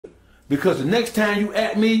Because the next time you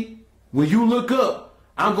at me, when you look up,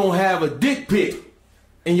 I'm gonna have a dick pic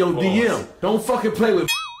in your DM. Don't fucking play with.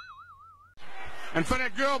 And for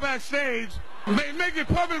that girl backstage, make it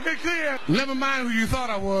publicly clear. Never mind who you thought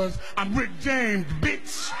I was. I'm Rick James,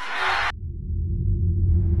 bitch.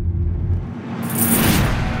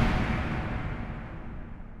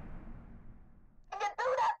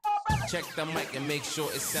 Check the mic and make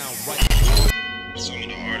sure it sounds right. Some of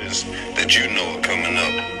the artists that you know are coming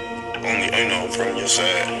up, only you know from your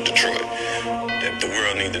side, Detroit, that the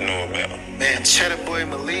world need to know about. Man, HOTBOY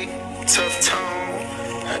Malik, Tough Tone,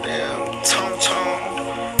 goddamn Tone,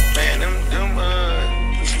 man,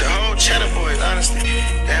 the whole HOTBOYs, honestly,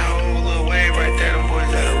 that whole little wave right there, them boys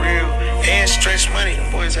had a real, and Stretch Money,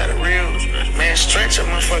 them boys had a real, man, Stretch a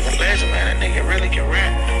motherfucking legend, man, that nigga really can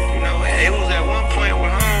rap, you know, and it was at one point where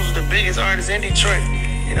Holmes was the biggest artist in Detroit,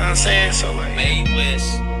 you know what I'm saying, so like. Made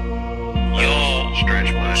West,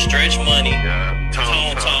 Stretch Money, yeah,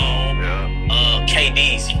 Tone, yeah.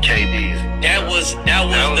 KD's. That was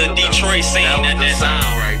the Detroit scene that at that sound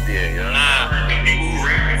time. right there, yeah. Nah. The people who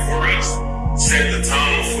rapping for us set the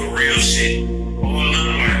tone for real shit.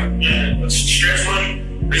 Stretch Money,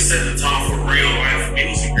 they set the tone for real life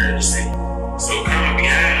music here in the city. So coming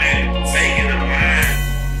behind that, faking in the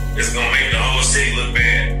mind, it's gonna make the whole city look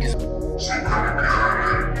bad. So coming behind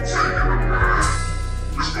that, faking in the mind,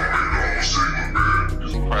 it's gonna make the whole city look bad.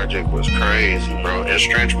 This project was crazy, bro. And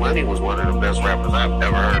Stretch Money was one of the best rappers I've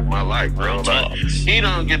ever heard in my life, bro. Like, he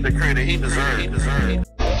don't get the credit he deserves.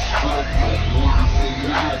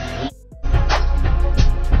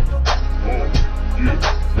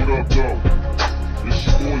 What up, though? It's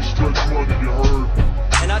your boy Stretch Money, you heard?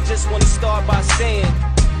 And I just want to start by saying,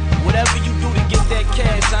 whatever you do to get that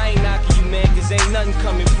cash, I ain't knocking you, man, cause ain't nothing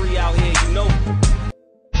coming free out here, you know?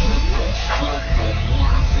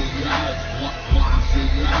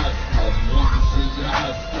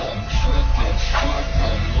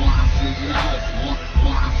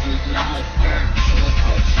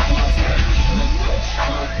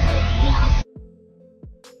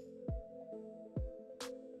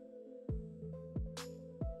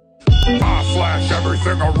 I flash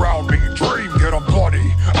everything around me, dream, get 'em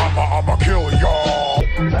bloody, I'ma kill y'all. I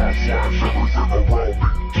flash everything around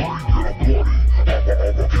me, dream, get 'em bloody, I'ma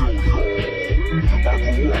kill y'all. I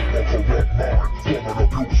grew up a corrupt mind, from an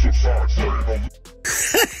abusive side, saying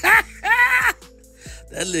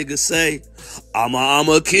That nigga say,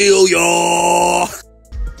 I'ma kill y'all.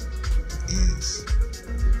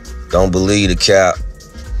 Don't believe the cap.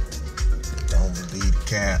 Don't believe the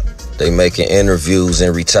cap. They making interviews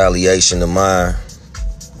in retaliation to mine.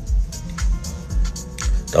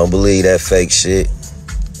 Don't believe that fake shit.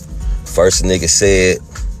 First nigga said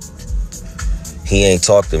he ain't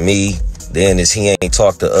talk to me. Then is he ain't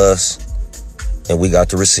talk to us. And we got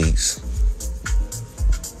the receipts.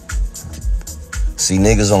 See,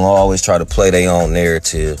 niggas don't always try to play their own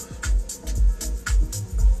narrative.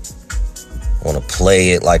 Wanna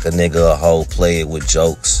play it like a nigga a hoe, play it with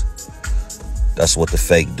jokes. That's what the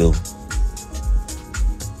fake do.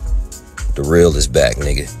 The real is back,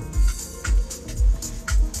 nigga.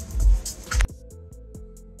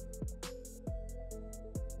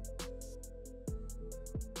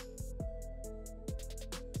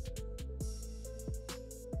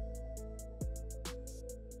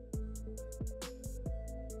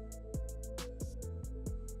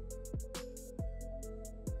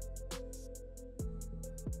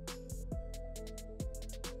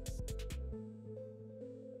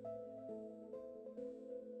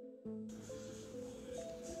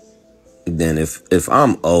 Then if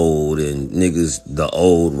I'm old and niggas the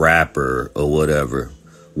old rapper or whatever,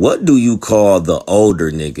 what do you call the older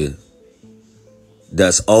nigga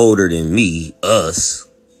that's older than me, us?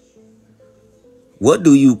 What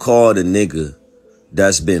do you call the nigga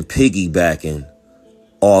that's been piggybacking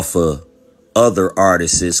off of other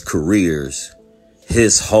artists' careers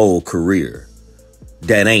his whole career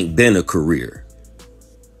that ain't been a career?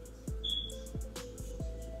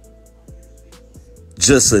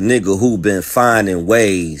 Just a nigga who been finding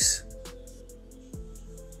ways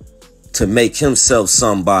to make himself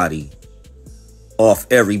somebody off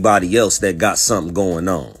everybody else that got something going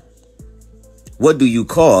on. What do you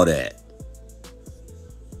call that?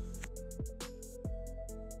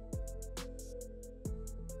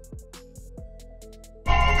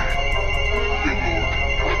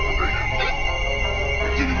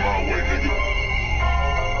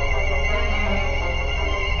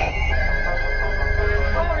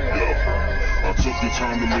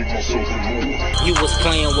 You was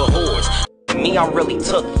playing with whores. Me, I really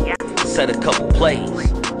took it. Said a couple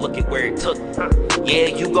plays. Look at where it took me. Yeah,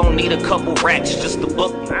 you gon' need a couple racks just to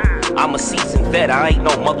book me. I'm a seasoned vet, I ain't no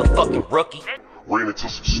motherfucking rookie. Ran into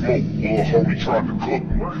some smoke, little homie tried to cook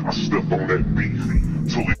me. I stepped on that beef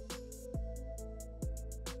till he...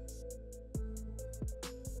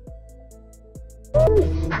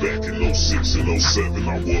 Back in 06 and 07,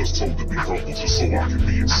 I was told to be humble just so I could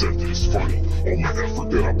be accepted. It's funny, all the effort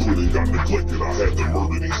that I put in got neglected. I had to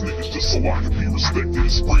murder these niggas just so I could be respected.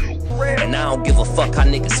 It's real. And I don't give a fuck how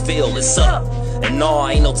niggas feel, it's up. And no,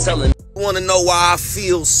 I ain't no telling. You wanna know why I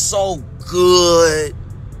feel so good?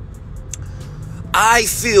 I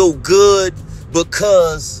feel good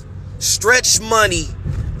because Stretch Money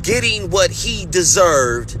getting what he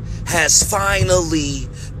deserved has finally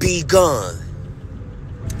begun.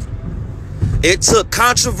 It took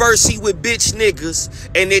controversy with bitch niggas,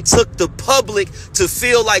 and it took the public to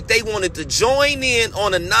feel like they wanted to join in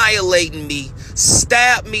on annihilating me,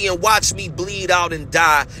 stab me, and watch me bleed out and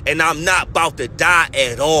die, and I'm not about to die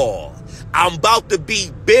at all. I'm about to be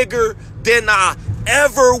bigger than I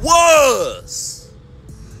ever was.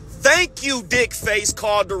 Thank you, Dick Face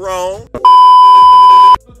Calderon.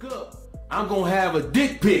 Look up. I'm gonna have a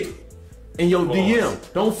dick pic in your DM.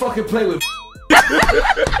 Don't fucking play with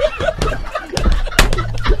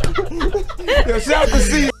Shout to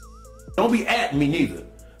see. Don't be at me neither.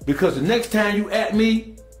 Because the next time you at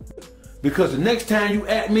me,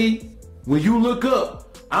 when you look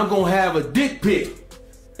up, I'm gonna have a dick pic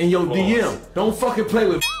in your DM. Don't fucking play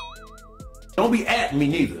with Don't be at me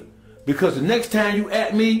neither. Because the next time you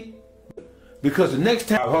at me, hold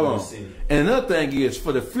on. And another thing is,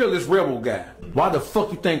 for the fearless rebel guy, why the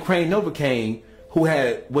fuck you think Crane Novocaine, who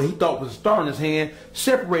had what he thought was a star in his hand,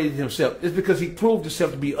 separated himself? It's because he proved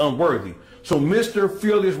himself to be unworthy. So Mr.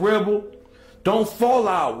 Fearless Rebel, don't fall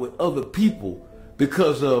out with other people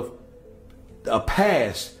because of a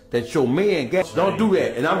past that your man got. Don't do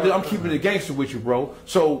that. And I'm keeping it gangster with you, bro.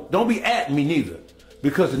 So don't be at me neither.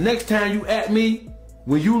 Because the next time you at me,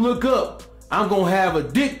 when you look up, I'm gonna have a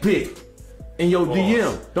dick pic in your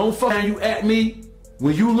DM. Don't fuck you at me.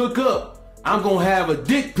 When you look up, I'm gonna have a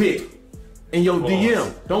dick pic in your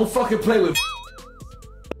DM. Don't fucking play with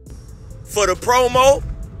For the promo,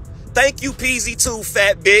 thank you, PEEZY too,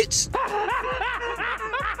 fat bitch.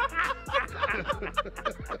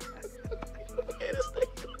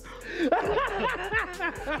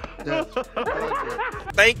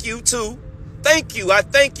 Thank you too. Thank you. I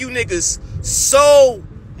thank you niggas so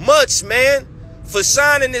much, man, for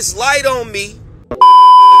shining this light on me.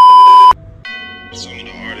 Some of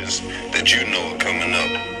the artists that you know are coming up,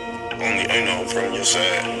 only from your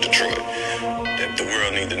side, Detroit, that the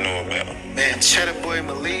world need to know about. Man, HOTBOY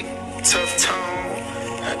Malik, Tough Tone,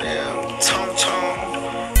 goddamn Tone,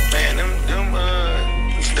 man,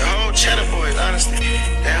 the whole HOTBOYs, honestly,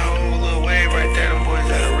 that whole little wave right there, them boys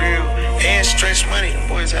that are real. And Stretch Money, them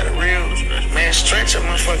boys that are real. Man, Stretch a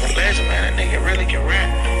motherfucking legend, man. That nigga really can rap.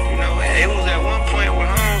 You know, and it was at one point where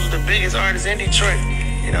Holmes was the biggest artist in Detroit.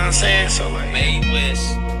 You know what I'm saying? So like Made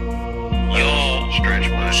West, y'all,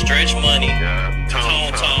 Stretch Money, yeah,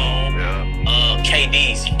 Tone, yeah.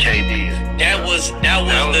 KD's. That was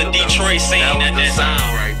the Detroit scene at that time.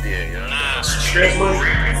 Right there, yeah. Nah, Stretch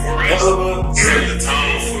Money, set the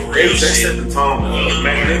tone for real they shit. set the tone.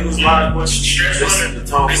 Man, they was live, but they set the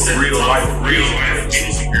tone for real life.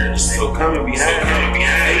 So coming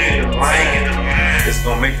behind the line, it's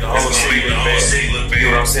gonna make the whole city look bad. You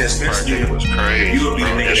know what I'm saying? Especially It was crazy. you would be the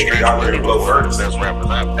nigga that already blow first. Best rappers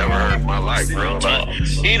I've ever heard in my life, bro. Like,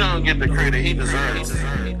 he don't get the credit he deserves.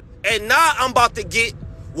 And now I'm about to get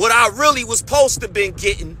what I really was supposed to been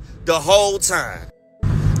getting the whole time.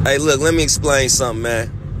 Hey, look, let me explain something,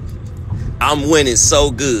 man. I'm winning so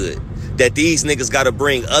good that these niggas gotta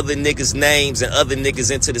bring other niggas' names and other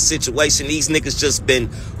niggas into the situation. These niggas just been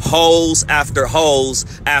hoes after hoes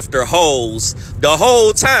after hoes the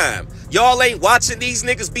whole time. Y'all ain't watching these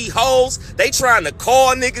niggas be hoes. They trying to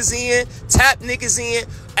call niggas in, tap niggas in.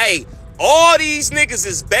 Hey, all these niggas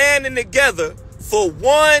is banding together for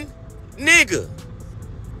one nigga.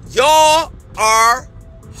 Y'all are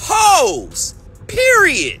hoes.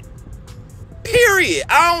 Period. Period.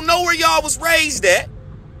 I don't know where y'all was raised at.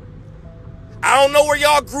 I don't know where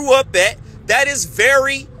y'all grew up at. That is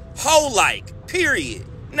very hoe-like. Period.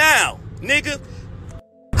 Now, nigga,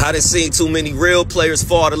 I done seen too many real players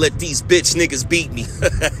fall to let these bitch niggas beat me.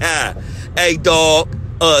 Hey, dog.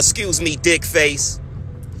 Excuse me, dick face.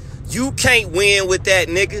 You can't win with that,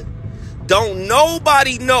 nigga. Don't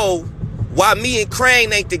nobody know why me and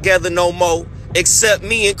Crane ain't together no more except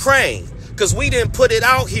me and Crane. Cause we didn't put it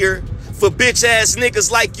out here for bitch ass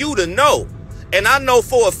niggas like you to know. And I know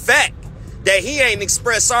for a fact that he ain't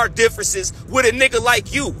express our differences with a nigga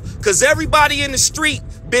like you. Cause everybody in the street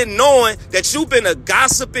been knowing that you been a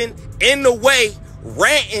gossiping, in the way,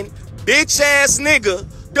 ranting, bitch ass nigga,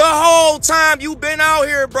 the whole time you been out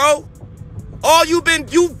here, bro. All you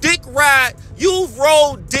dick ride, you've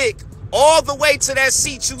rolled dick all the way to that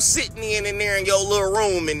seat you sitting in there in your little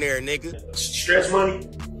room in there, nigga. Stretch Money,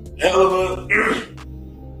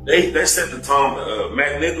 they set the tone.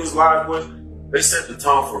 Mac Nichols live voice, they set the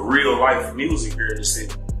tone for real life music here in the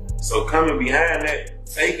city. So coming behind that,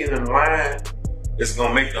 faking and lying, it's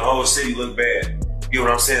gonna make the whole city look bad. You know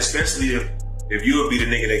what I'm saying? Especially if you would be the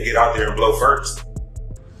nigga that get out there and blow first.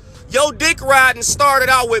 Yo, dick riding started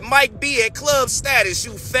out with Mike B at Club Status,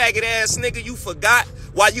 you faggot ass nigga. You forgot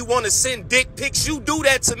why you want to send dick pics? You do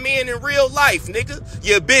that to men in real life, nigga.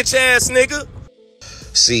 You bitch ass nigga.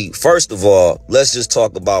 See, first of all, let's just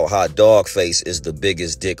talk about how DawgFace is the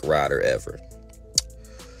biggest dick rider ever.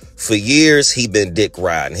 For years, he been dick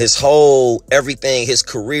riding. His whole everything, his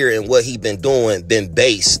career and what he been doing been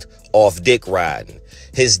based off dick riding.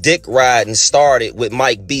 His dick riding started with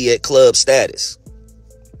Mike B at Club Status.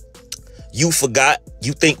 You forgot?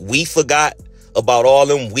 You think we forgot about all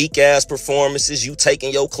them weak ass performances? You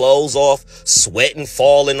taking your clothes off, sweating,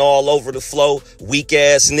 falling all over the floor, weak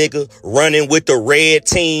ass nigga, running with the red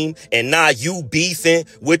team, and now you beefing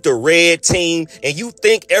with the red team, and you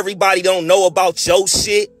think everybody don't know about your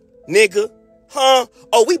shit, nigga? Huh?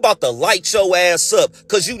 Oh, we about to light your ass up,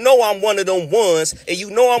 cause you know I'm one of them ones, and you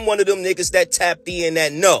know I'm one of them niggas that tapped in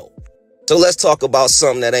that no. So let's talk about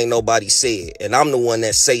something that ain't nobody said, and I'm the one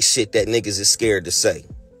that say shit that niggas is scared to say.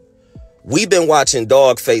 We've been watching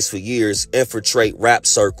DawgFace for years infiltrate rap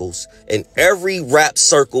circles, and every rap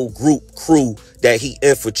circle group crew that he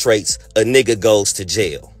infiltrates, a nigga goes to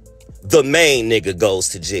jail. The main nigga goes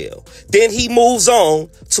to jail. Then he moves on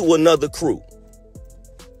to another crew.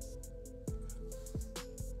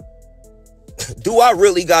 Do I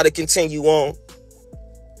really gotta continue on?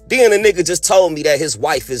 Then a nigga just told me that his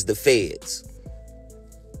wife is the feds.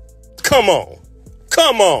 Come on.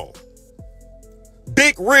 Come on.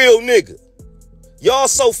 Big real nigga. Y'all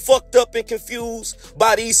so fucked up and confused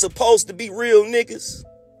by these supposed to be real niggas.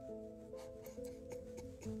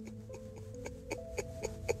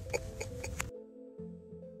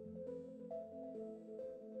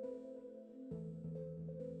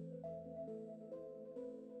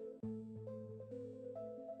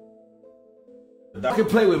 I can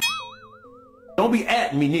play with. Don't be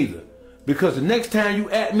at me neither. Because the next time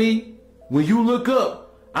you at me, when you look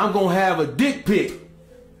up, I'm gonna have a dick pic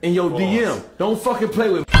in your DM. Don't fucking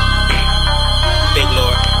play with. Big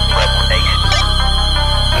Lord.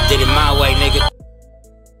 I did it my way, nigga.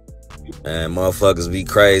 Man, motherfuckers be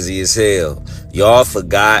crazy as hell. Y'all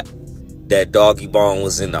forgot that Doggy Bone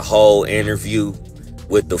was in the whole interview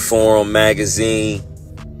with the Forum magazine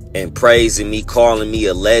and praising me, calling me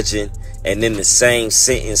a legend. And in the same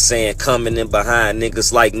sentence saying, coming in behind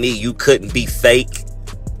niggas like me, you couldn't be fake.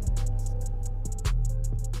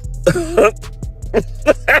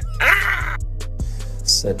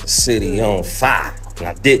 Set the city on fire, and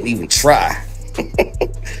I didn't even try.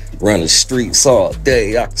 Run the streets all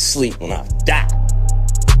day, I can sleep when I die.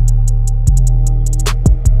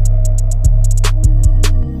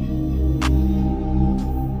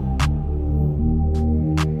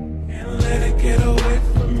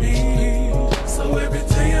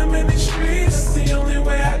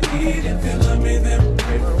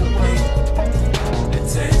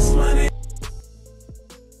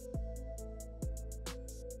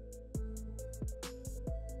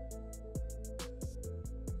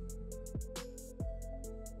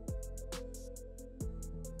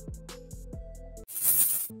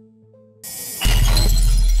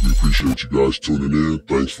 Appreciate you guys tuning in.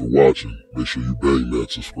 Thanks for watching. Make sure you bang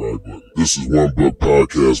that subscribe button. This is One Buck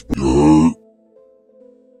Podcast. You heard?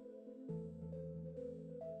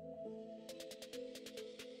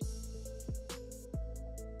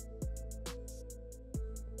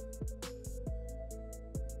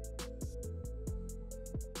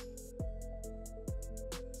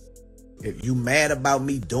 If you mad about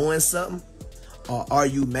me doing something, or are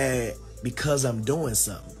you mad because I'm doing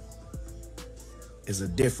something? Is a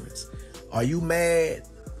difference. Are you mad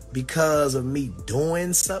because of me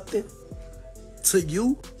doing something to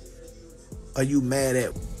you? Are you mad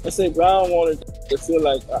at? I say, bro, I don't want to feel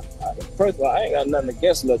like, first of all, I ain't got nothing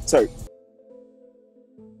against Lil Turk.